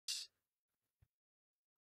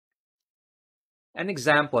An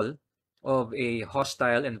example of a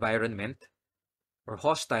hostile environment or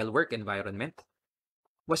hostile work environment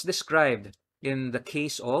was described in the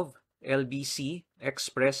case of LBC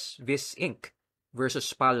Express Vis Inc.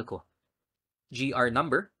 versus Palco, GR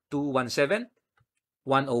number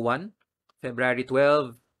 217101, February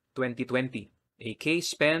 12, 2020, a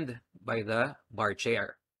case penned by the bar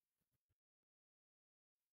chair.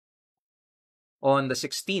 On the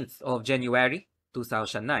 16th of January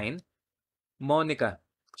 2009, Monica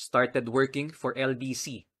started working for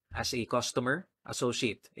LBC as a customer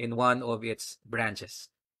associate in one of its branches.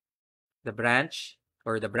 The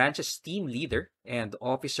branch's team leader and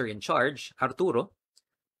officer in charge, Arturo,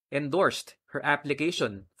 endorsed her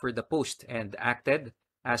application for the post and acted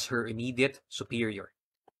as her immediate superior.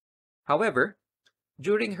 However,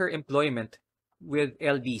 during her employment with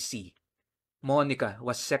LBC, Monica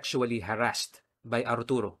was sexually harassed by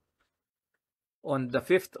Arturo. On the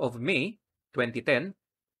 5th of May 2010,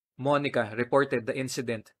 Monica reported the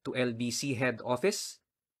incident to LBC head office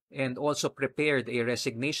and also prepared a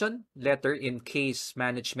resignation letter in case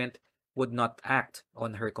management would not act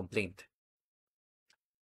on her complaint.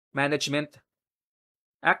 Management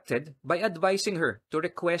acted by advising her to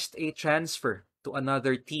request a transfer to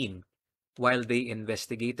another team while they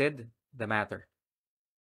investigated the matter.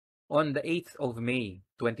 On the 8th of May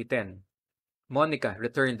 2010, Monica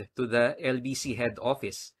returned to the LBC head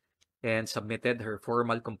office and submitted her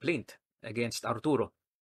formal complaint against Arturo.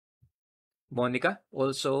 Monica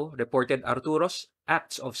also reported Arturo's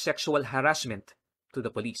acts of sexual harassment to the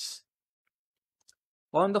police.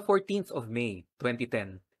 On the 14th of May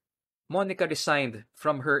 2010, Monica resigned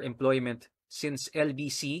from her employment since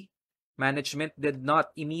LBC management did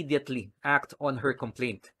not immediately act on her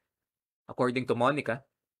complaint. According to Monica,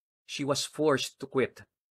 she was forced to quit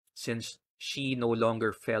since she no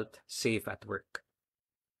longer felt safe at work.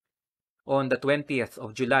 On the 20th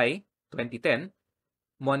of July 2010,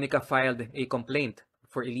 Monica filed a complaint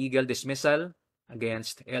for illegal dismissal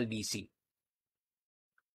against LBC.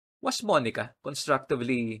 Was Monica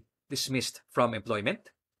constructively dismissed from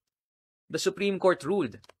employment? The Supreme Court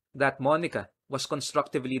ruled that Monica was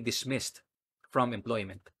constructively dismissed from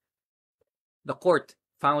employment. The court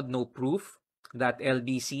found no proof that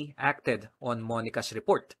LBC acted on Monica's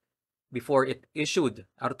report before it issued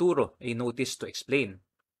Arturo a notice to explain.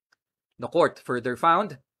 The court further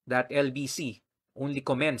found that LBC only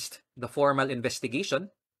commenced the formal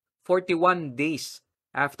investigation 41 days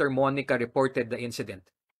after Monica reported the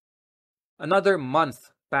incident. Another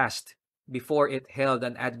month passed before it held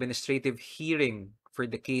an administrative hearing for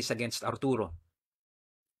the case against Arturo.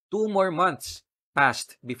 2 more months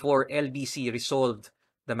passed before LBC resolved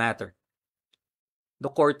the matter. The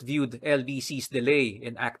court viewed LBC's delay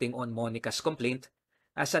in acting on Monica's complaint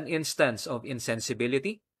as an instance of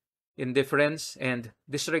insensibility, indifference, and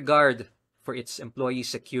disregard for its employees'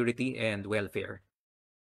 security and welfare.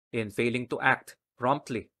 In failing to act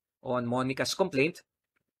promptly on Monica's complaint,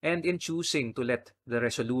 and in choosing to let the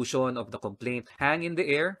resolution of the complaint hang in the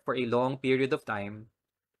air for a long period of time,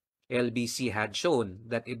 LBC had shown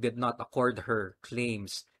that it did not accord her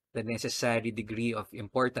claims the necessary degree of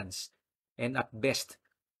importance, and at best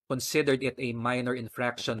considered it a minor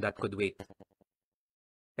infraction that could wait.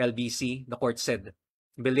 LBC, the court said,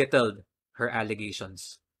 belittled her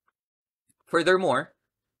allegations. Furthermore,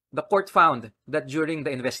 the court found that during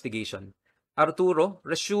the investigation, Arturo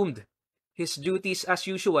resumed his duties as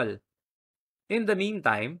usual. In the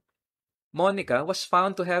meantime, Monica was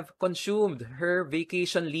found to have consumed her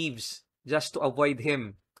vacation leaves just to avoid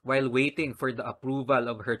him while waiting for the approval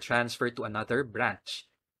of her transfer to another branch.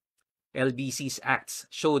 LBC's acts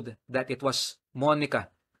showed that it was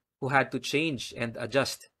Monica who had to change and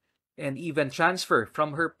adjust and even transfer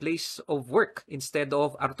from her place of work instead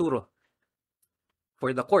of Arturo.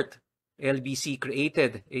 For the court, LBC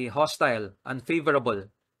created a hostile, unfavorable,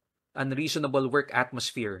 unreasonable work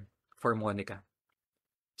atmosphere for Monica.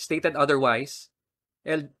 Stated otherwise,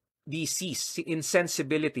 LBC's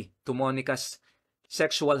insensibility to Monica's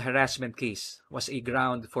sexual harassment case was a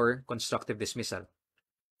ground for constructive dismissal.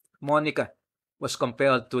 Monica was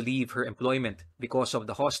compelled to leave her employment because of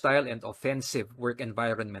the hostile and offensive work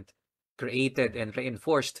environment created and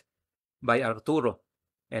reinforced by Arturo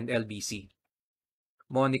and LBC.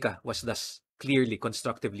 Monica was thus clearly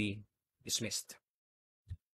constructively dismissed.